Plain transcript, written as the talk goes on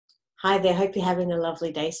Hi there, hope you're having a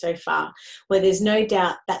lovely day so far. Well, there's no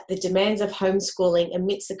doubt that the demands of homeschooling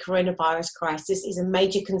amidst the coronavirus crisis is a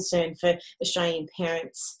major concern for Australian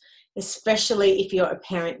parents, especially if you're a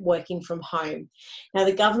parent working from home. Now,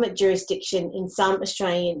 the government jurisdiction in some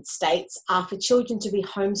Australian states are for children to be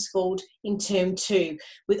homeschooled in term 2,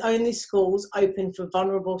 with only schools open for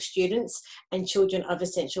vulnerable students and children of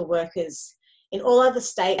essential workers. In all other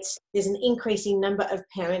states, there's an increasing number of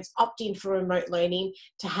parents opting for remote learning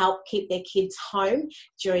to help keep their kids home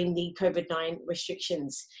during the COVID-19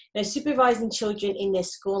 restrictions. Now, supervising children in their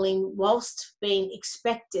schooling whilst being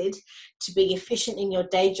expected to be efficient in your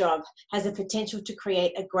day job has the potential to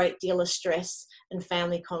create a great deal of stress and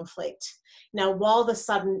family conflict. Now, while the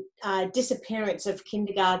sudden disappearance of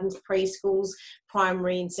kindergartens, preschools,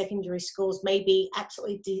 primary and secondary schools may be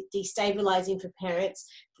absolutely destabilising for parents,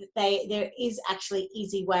 there is actually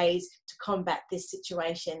easy ways to combat this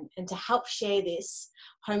situation. And to help share this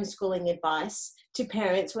homeschooling advice to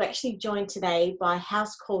parents, we're actually joined today by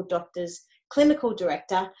Homeschooled's Doctor's Clinical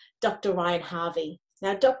Director, Dr. Ryan Harvey.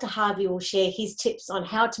 Now, Dr. Harvey will share his tips on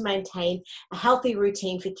how to maintain a healthy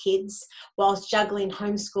routine for kids whilst juggling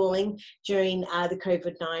homeschooling during the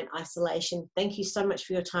COVID-19 isolation. Thank you so much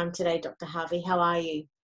for your time today, Dr. Harvey. How are you?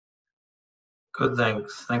 Good,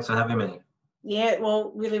 thanks. Thanks for having me. Yeah,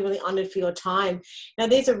 well, really, really honoured for your time. Now,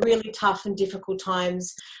 these are really tough and difficult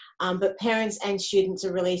times, but parents and students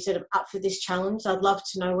are really sort of up for this challenge. I'd love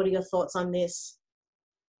to know, what are your thoughts on this?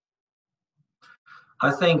 I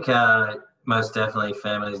think most definitely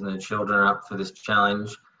families and their children are up for this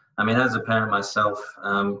challenge. I mean, as a parent myself,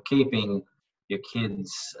 keeping your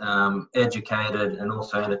kids educated and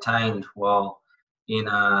also entertained while in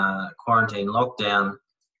a quarantine lockdown,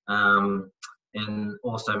 and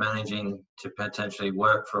also managing to potentially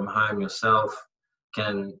work from home yourself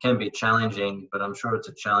can be challenging, but I'm sure it's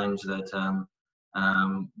a challenge that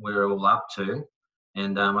we're all up to.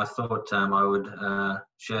 And I thought I would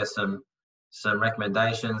share some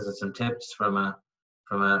recommendations and some tips from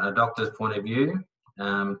a doctor's point of view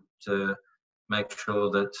to make sure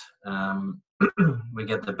that we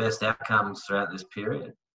get the best outcomes throughout this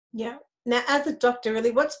period. Yeah. Now, as a doctor,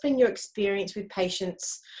 really, what's been your experience with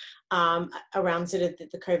patients around sort of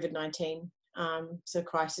the COVID-19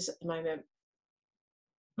 crisis at the moment?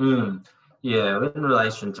 Yeah, in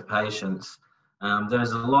relation to patients,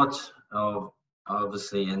 there's a lot of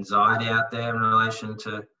obviously anxiety out there in relation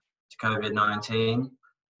to COVID-19,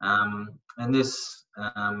 and this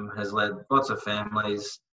has led lots of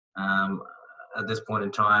families at this point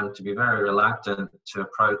in time to be very reluctant to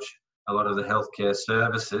approach a lot of the healthcare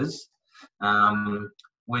services,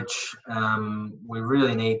 which we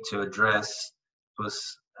really need to address,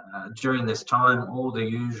 because during this time all the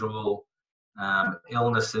usual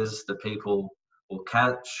illnesses that people will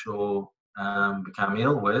catch or become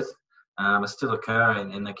ill with are still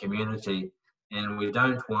occurring in the community. And we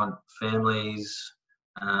don't want families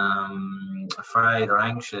afraid or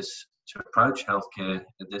anxious to approach healthcare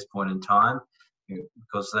at this point in time,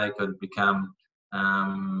 because they could become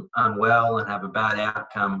unwell and have a bad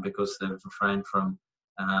outcome because they've refrained from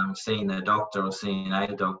seeing their doctor or seeing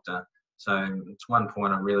a doctor. So it's one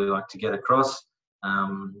point I'd really like to get across.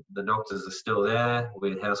 The doctors are still there.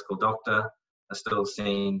 We at Homeschoold Doctor are still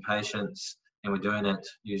seeing patients, and we're doing it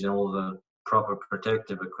using all the proper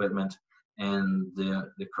protective equipment and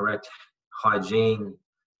the correct hygiene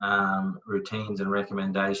routines and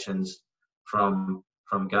recommendations from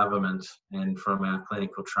government and from our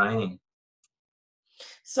clinical training.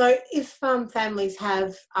 So if families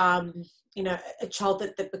have a child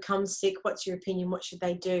that becomes sick, what's your opinion? What should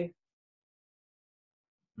they do?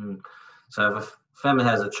 So if a family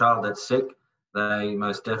has a child that's sick, they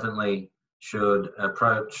most definitely should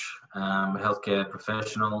approach a healthcare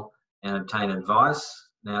professional and obtain advice.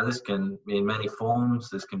 Now, this can be in many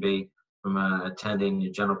forms. This can be from attending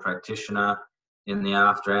your general practitioner in the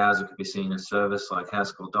after hours. It could be seeing a service like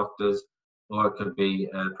Homeschoold Doctors, or it could be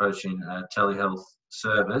approaching a telehealth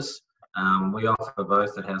service. We offer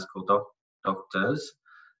both at Homeschoold Doctors.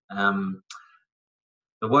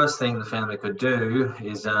 The worst thing the family could do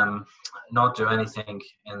is not do anything,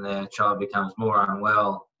 and their child becomes more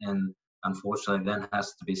unwell, and unfortunately then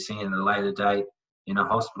has to be seen at a later date in a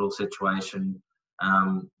hospital situation,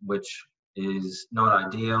 which is not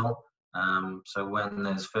ideal. So when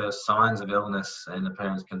there's first signs of illness and the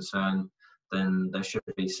parent's concerned, then they should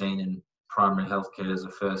be seen in primary healthcare as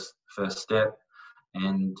a first step,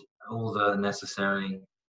 and all the necessary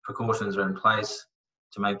precautions are in place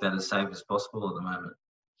to make that as safe as possible at the moment.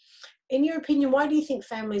 In your opinion, why do you think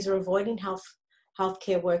families are avoiding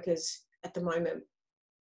healthcare workers at the moment?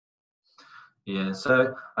 Yeah,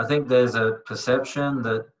 so I think there's a perception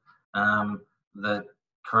that that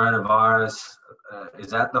coronavirus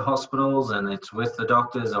is at the hospitals and it's with the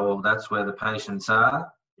doctors, or that's where the patients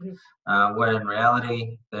are. Where in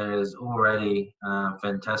reality there is already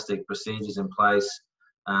fantastic procedures in place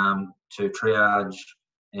to triage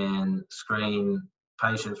and screen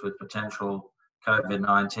patients with potential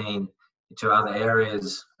COVID-19 to other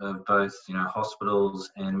areas of both, hospitals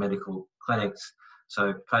and medical clinics.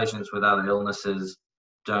 So patients with other illnesses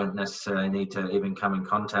don't necessarily need to even come in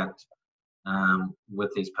contact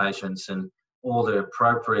with these patients, and all the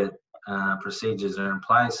appropriate procedures are in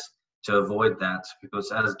place to avoid that,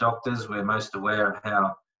 because as doctors we're most aware of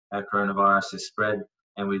how our coronavirus is spread,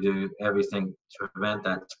 and we do everything to prevent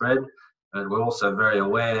that spread, but we're also very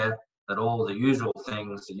aware that all the usual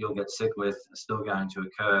things that you'll get sick with are still going to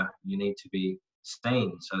occur. You need to be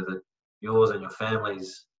seen so that yours and your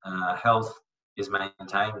family's health is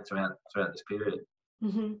maintained throughout this period.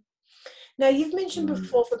 Mm-hmm. Now, you've mentioned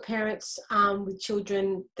before for parents with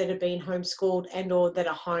children that are being homeschooled and or that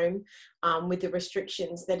are home with the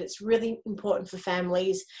restrictions, that it's really important for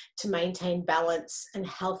families to maintain balance and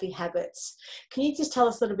healthy habits. Can you just tell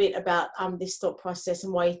us a little bit about this thought process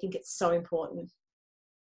and why you think it's so important?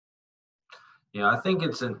 Yeah, I think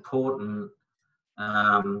it's important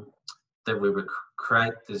that we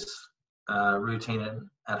create this routine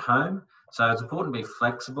at home. So it's important to be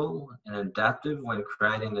flexible and adaptive when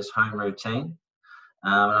creating this home routine.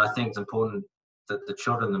 And I think it's important that the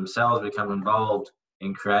children themselves become involved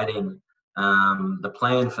in creating the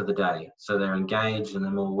plan for the day. So they're engaged and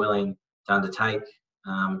they're more willing to undertake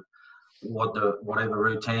whatever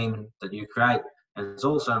routine that you create. And it's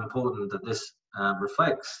also important that this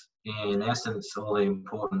reflects, in essence, all the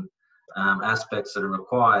important aspects that are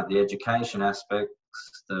required, the education aspects,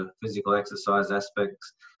 the physical exercise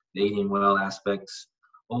aspects, the eating well aspects,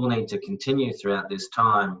 all need to continue throughout this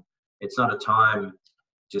time. It's not a time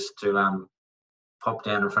just to pop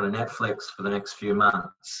down in front of Netflix for the next few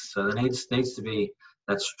months. So there needs to be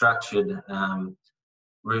that structured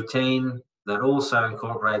routine that also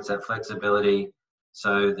incorporates that flexibility.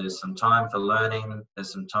 So there's some time for learning,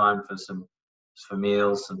 there's some time for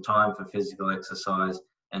meals, some time for physical exercise,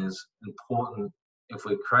 and it's important. If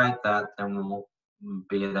we create that, then we'll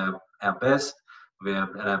be at our best. We'll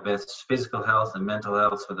be at our best physical health and mental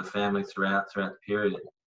health for the family throughout the period.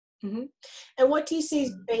 Mm-hmm. And what do you see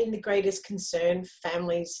as being the greatest concern for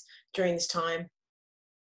families during this time?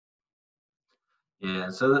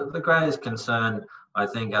 Yeah, so the greatest concern, I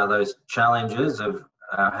think, are those challenges of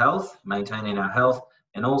our health, maintaining our health,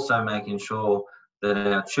 and also making sure that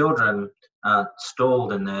our children aren't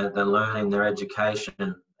stalled in their learning, their education,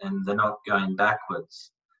 and they're not going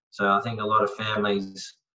backwards. So I think a lot of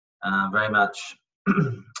families very much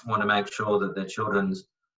want to make sure that their children's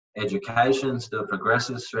education still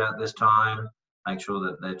progresses throughout this time, make sure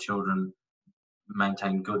that their children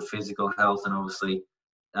maintain good physical health, and obviously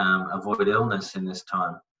avoid illness in this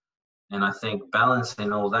time. And I think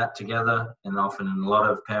balancing all that together, and often in a lot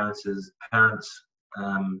of parents'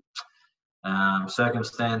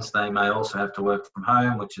 circumstance, they may also have to work from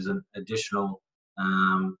home, which is an additional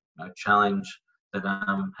challenge that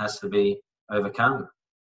has to be overcome.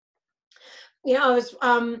 Yeah, I was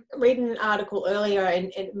reading an article earlier,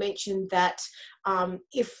 and it mentioned that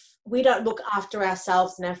if we don't look after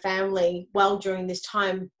ourselves and our family well during this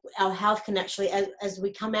time, our health can actually, as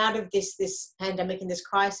we come out of this pandemic and this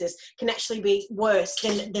crisis, can actually be worse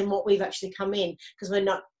than what we've actually come in, because we're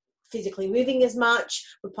not physically moving as much,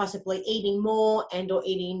 we're possibly eating more and or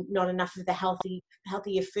eating not enough of the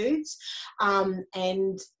healthier foods,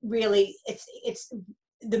 and really it's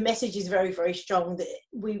the message is very, very strong that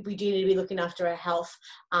we do need to be looking after our health,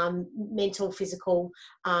 mental, physical,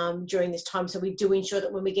 during this time. So we do ensure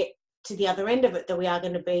that when we get to the other end of it, that we are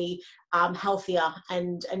going to be healthier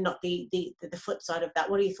and not the flip side of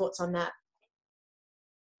that. What are your thoughts on that?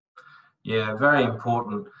 Yeah, very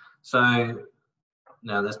important. So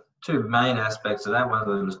now there's two main aspects of that. One of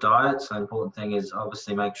them is diet. So the important thing is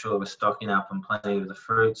obviously make sure we're stocking up on plenty of the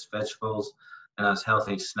fruits, vegetables, and those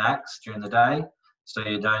healthy snacks during the day, so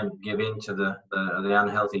you don't give in to the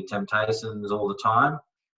unhealthy temptations all the time.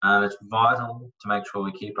 It's vital to make sure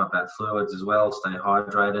we keep up our fluids as well, stay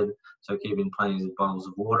hydrated, so keeping plenty of bottles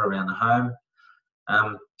of water around the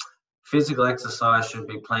home. Physical exercise should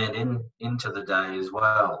be planned into the day as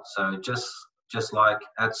well. So just like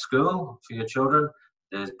at school for your children,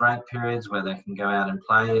 there's break periods where they can go out and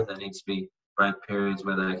play. There needs to be break periods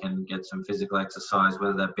where they can get some physical exercise,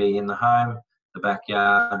 whether that be in the home, the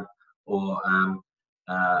backyard, or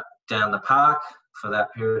down the park for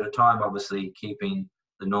that period of time, obviously keeping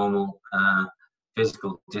the normal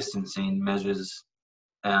physical distancing measures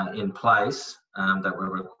in place that we're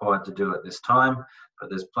required to do at this time, but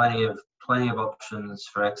there's plenty of options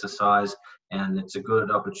for exercise, and it's a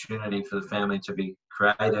good opportunity for the family to be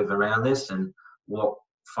creative around this and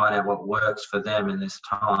find out what works for them in this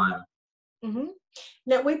time. Mm-hmm.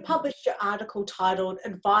 Now, we published your article titled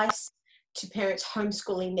Advice to Parents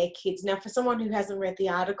Homeschooling Their Kids. Now, for someone who hasn't read the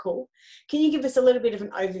article, can you give us a little bit of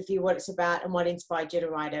an overview of what it's about and what inspired you to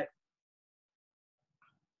write it?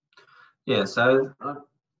 Yeah, so I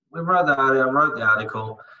wrote the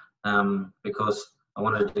article because I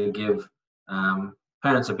wanted to give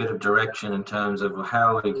parents a bit of direction in terms of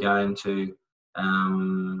how we're going to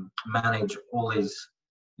manage all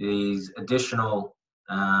these additional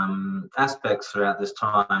aspects throughout this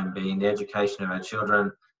time, being the education of our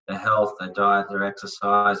children, their health, their diet, their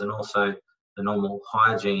exercise, and also the normal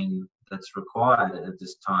hygiene that's required at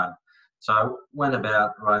this time. So I went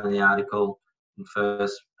about writing the article and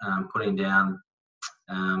first putting down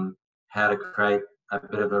how to create a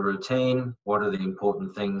bit of a routine, what are the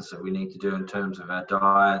important things that we need to do in terms of our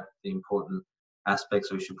diet, the important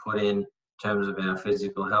aspects we should put in terms of our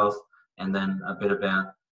physical health, and then a bit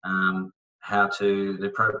about the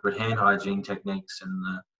appropriate hand hygiene techniques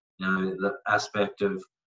and the aspect of,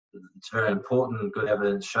 it's very important. Good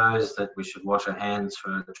evidence shows that we should wash our hands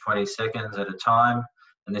for 20 seconds at a time,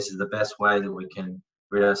 and this is the best way that we can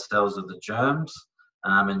rid ourselves of the germs.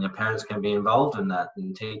 And your parents can be involved in that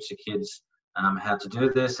and teach the kids how to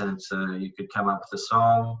do this. And you could come up with a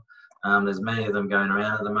song. There's many of them going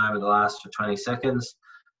around at the moment that last for 20 seconds,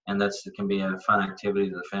 and it can be a fun activity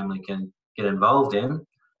that the family can get involved in.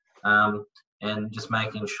 And just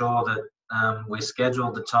making sure that we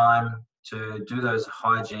schedule the time to do those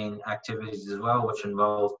hygiene activities as well, which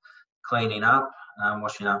involve cleaning up,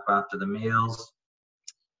 washing up after the meals,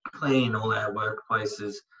 cleaning all our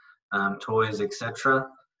workplaces, toys, etc.,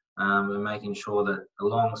 and making sure that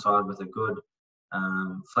alongside with a good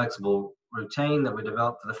flexible routine that we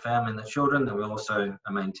develop for the family and the children, that we also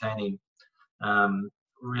are maintaining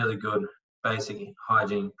really good basic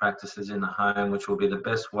hygiene practices in the home, which will be the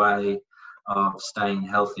best way of staying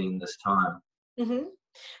healthy in this time. Mm-hmm.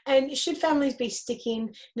 And should families be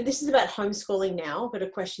sticking, now this is about homeschooling now, I've got a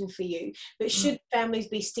question for you, but should families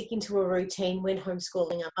be sticking to a routine when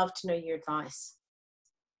homeschooling? I'd love to know your advice.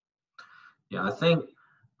 Yeah, I think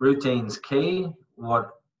routine's key.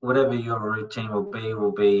 Whatever your routine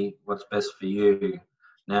will be what's best for you.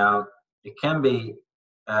 Now, it can be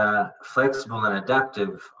flexible and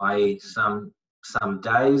adaptive, i.e. some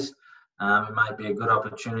days it might be a good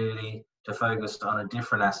opportunity to focus on a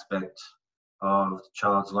different aspect of the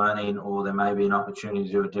child's learning, or there may be an opportunity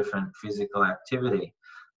to do a different physical activity.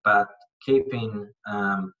 But keeping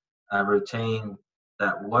a routine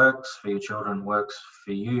that works for your children, works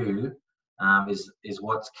for you, is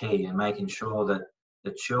what's key, and making sure that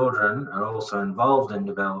the children are also involved in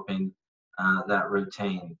developing that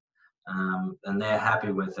routine, and they're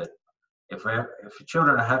happy with it. If your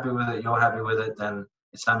children are happy with it, you're happy with it, then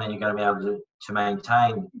it's something you're going to be able to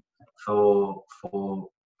maintain for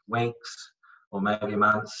weeks or maybe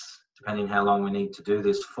months, depending how long we need to do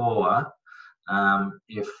this for.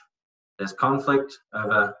 If there's conflict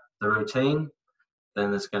over the routine,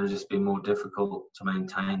 then it's going to just be more difficult to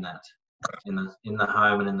maintain that in the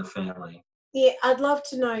home and in the family. Yeah, I'd love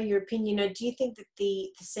to know your opinion. Do you think that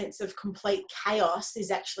the sense of complete chaos is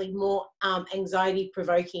actually more anxiety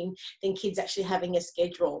provoking than kids actually having a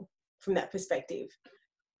schedule from that perspective?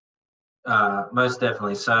 Most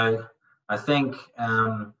definitely. So I think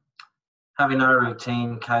having no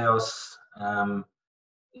routine, chaos,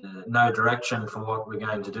 no direction for what we're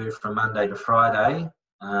going to do from Monday to Friday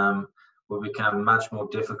will become much more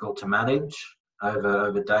difficult to manage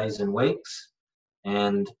over days and weeks,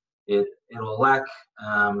 and it'll lack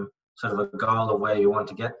sort of a goal of where you want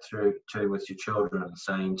to get through to with your children,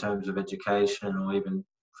 say in terms of education or even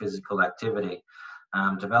physical activity.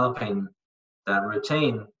 Developing that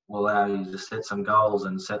routine will allow you to set some goals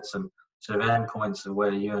and set some sort of endpoints of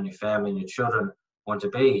where you and your family and your children want to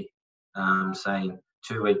be, say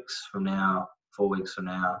 2 weeks from now, 4 weeks from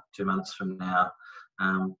now, 2 months from now.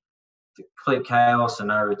 The complete chaos and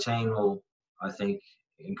no routine will, I think,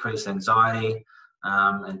 increase anxiety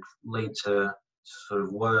and lead to sort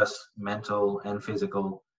of worse mental and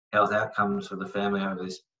physical health outcomes for the family over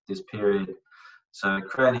this period. So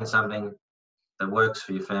creating something that works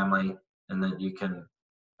for your family and that you can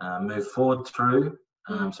move forward through,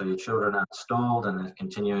 so your children aren't stalled and they're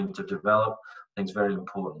continuing to develop, I think is very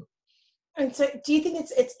important. And so do you think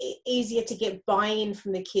it's easier to get buy-in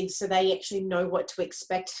from the kids so they actually know what to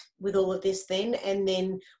expect with all of this then, and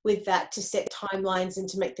then with that to set timelines and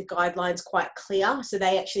to make the guidelines quite clear so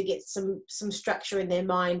they actually get some structure in their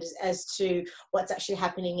mind as to what's actually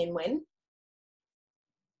happening and when?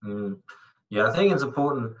 Yeah, I think it's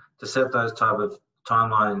important to set those type of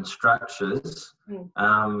timeline structures.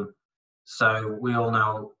 So we all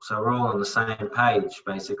know, so we're all on the same page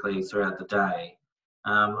basically throughout the day.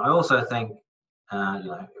 I also think,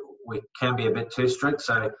 we can be a bit too strict.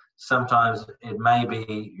 So sometimes it may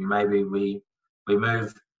be, maybe we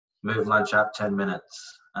move lunch up 10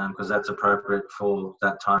 minutes because that's appropriate for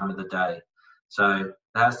that time of the day. So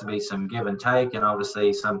there has to be some give and take, and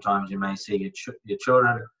obviously sometimes you may see your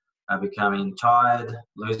children are becoming tired,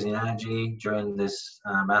 losing energy during this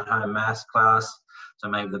at-home maths class. So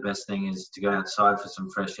maybe the best thing is to go outside for some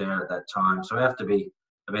fresh air at that time. So we have to be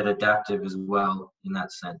a bit adaptive as well in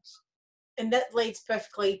that sense. And that leads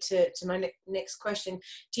perfectly to my next question.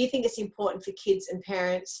 Do you think it's important for kids and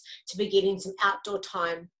parents to be getting some outdoor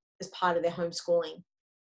time as part of their homeschooling?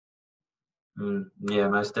 Yeah,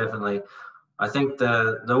 most definitely. I think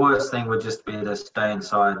the worst thing would just be to stay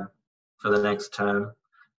inside for the next term.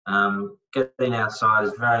 Getting outside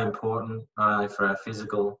is very important, not only for our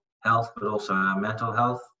physical health, but also our mental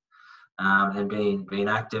health, and being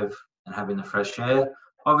active and having the fresh air.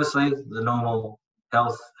 Obviously, the normal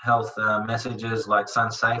health messages like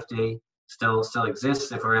sun safety still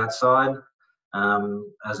exists if we're outside,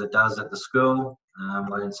 as it does at the school,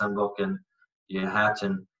 wearing sunblock and your hat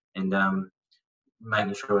and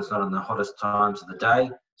making sure it's not in the hottest times of the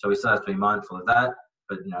day. So we still have to be mindful of that.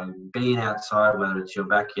 But being outside, whether it's your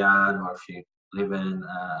backyard or if you live in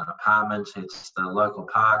an apartment, it's the local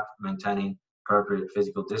park, maintaining appropriate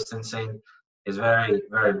physical distancing is very,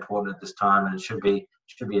 very important at this time, and it should be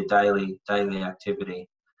a daily activity,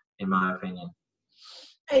 in my opinion.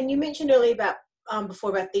 And you mentioned earlier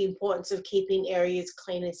before about the importance of keeping areas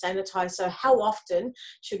clean and sanitized. So how often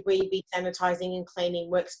should we be sanitizing and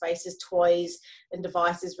cleaning workspaces, toys and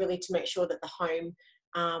devices, really to make sure that the home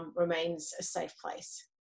remains a safe place?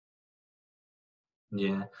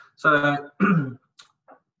 Yeah, so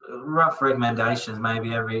rough recommendations,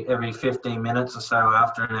 maybe every 15 minutes or so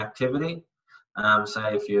after an activity.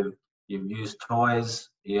 Say if you've used toys,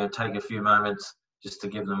 take a few moments just to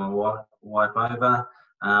give them a wipe over.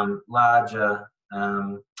 Larger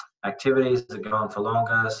activities that go on for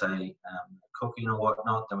longer, say cooking or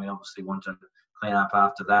whatnot, then we obviously want to clean up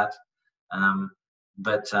after that.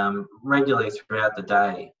 But regularly throughout the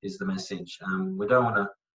day is the message. We don't want to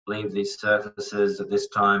leave these surfaces at this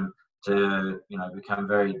time to become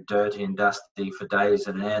very dirty and dusty for days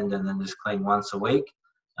at end, and then just clean once a week.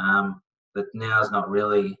 But now is not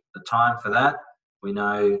really the time for that. We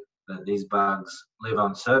know that these bugs live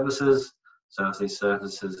on surfaces, so if these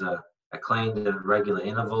surfaces are cleaned at regular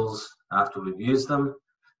intervals after we've used them,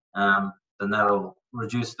 then that'll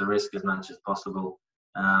reduce the risk as much as possible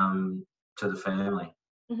to the family.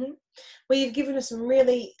 Mm-hmm. Well, you've given us some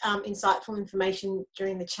really insightful information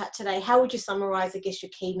during the chat today. How would you summarise, I guess,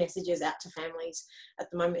 your key messages out to families at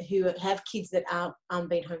the moment who have kids that are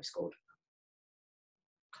being homeschooled?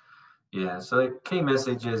 Yeah, so the key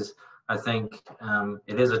message is, I think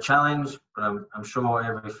it is a challenge, but I'm sure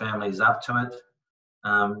every family is up to it.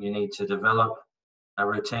 You need to develop a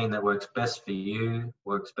routine that works best for you,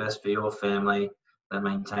 works best for your family, that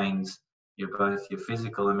maintains both your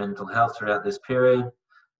physical and mental health throughout this period.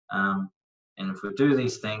 And if we do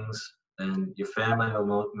these things, then your family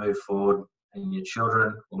will move forward and your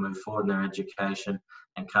children will move forward in their education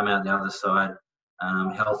and come out the other side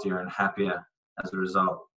healthier and happier as a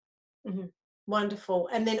result. Mm-hmm. Wonderful.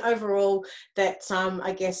 And then overall, that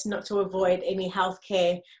I guess not to avoid any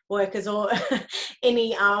healthcare workers or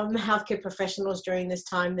any healthcare professionals during this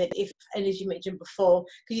time, that if, and as you mentioned before,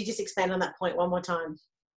 could you just expand on that point one more time?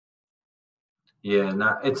 Yeah,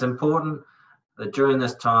 no, it's important that during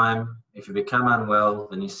this time, if you become unwell,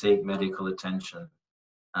 then you seek medical attention.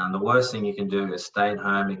 The worst thing you can do is stay at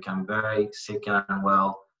home, become very sick and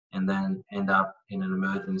unwell, and then end up in an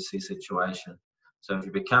emergency situation. So if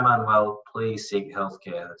you become unwell, please seek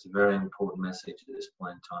healthcare. That's a very important message at this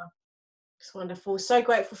point in time. It's wonderful. So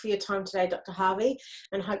grateful for your time today, Dr. Harvey,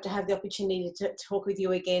 and hope to have the opportunity to talk with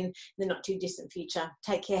you again in the not too distant future.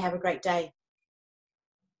 Take care. Have a great day.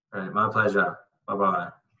 Right, my pleasure. Bye-bye.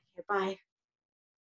 Bye.